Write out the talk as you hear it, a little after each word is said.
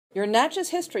Your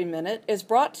Natchez History Minute is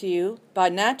brought to you by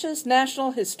Natchez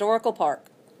National Historical Park.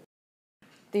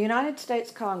 The United States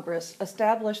Congress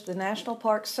established the National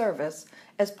Park Service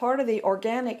as part of the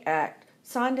Organic Act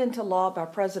signed into law by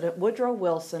President Woodrow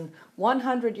Wilson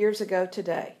 100 years ago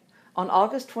today, on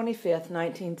August 25,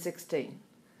 1916.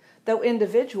 Though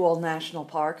individual national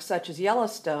parks such as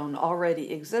Yellowstone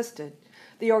already existed,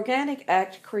 the Organic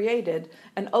Act created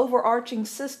an overarching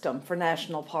system for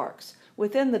national parks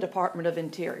within the Department of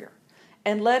Interior,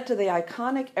 and led to the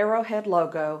iconic arrowhead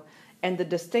logo and the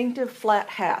distinctive flat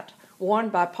hat worn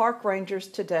by park rangers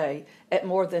today at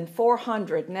more than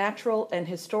 400 natural and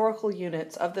historical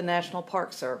units of the National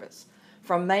Park Service,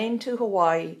 from Maine to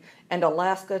Hawaii and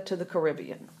Alaska to the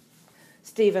Caribbean.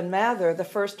 Stephen Mather, the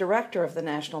first director of the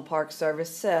National Park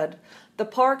Service, said, "The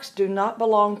parks do not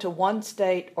belong to one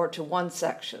state or to one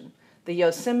section. The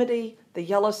Yosemite, the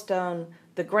Yellowstone,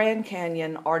 the Grand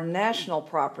Canyon are national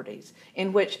properties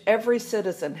in which every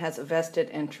citizen has a vested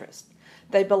interest.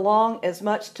 They belong as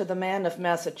much to the man of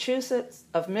Massachusetts,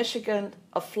 of Michigan,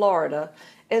 of Florida,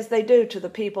 as they do to the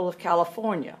people of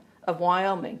California, of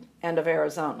Wyoming, and of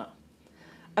Arizona."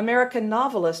 American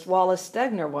novelist Wallace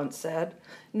Stegner once said,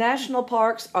 "National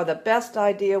parks are the best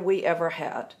idea we ever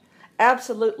had.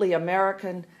 Absolutely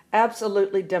American,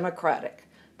 absolutely democratic.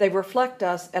 They reflect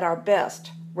us at our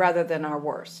best rather than our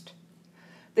worst."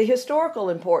 The historical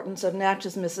importance of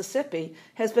Natchez, Mississippi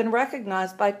has been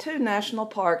recognized by two national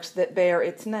parks that bear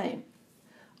its name.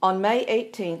 On May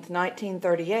 18,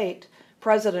 1938,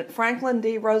 President Franklin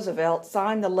D. Roosevelt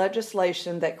signed the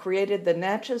legislation that created the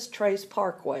Natchez Trace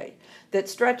Parkway that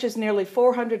stretches nearly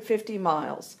 450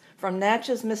 miles from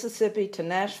Natchez, Mississippi to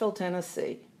Nashville,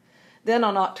 Tennessee. Then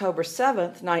on October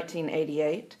 7,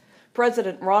 1988,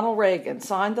 President Ronald Reagan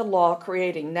signed the law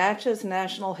creating Natchez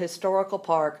National Historical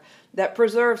Park that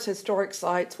preserves historic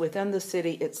sites within the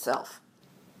city itself.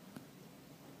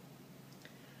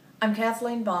 I'm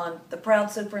Kathleen Bond, the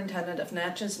proud superintendent of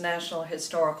Natchez National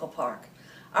Historical Park.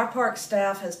 Our park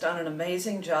staff has done an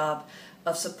amazing job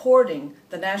of supporting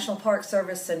the National Park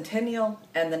Service Centennial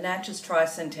and the Natchez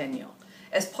Tricentennial.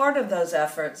 As part of those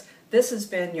efforts, this has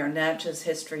been your Natchez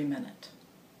History Minute.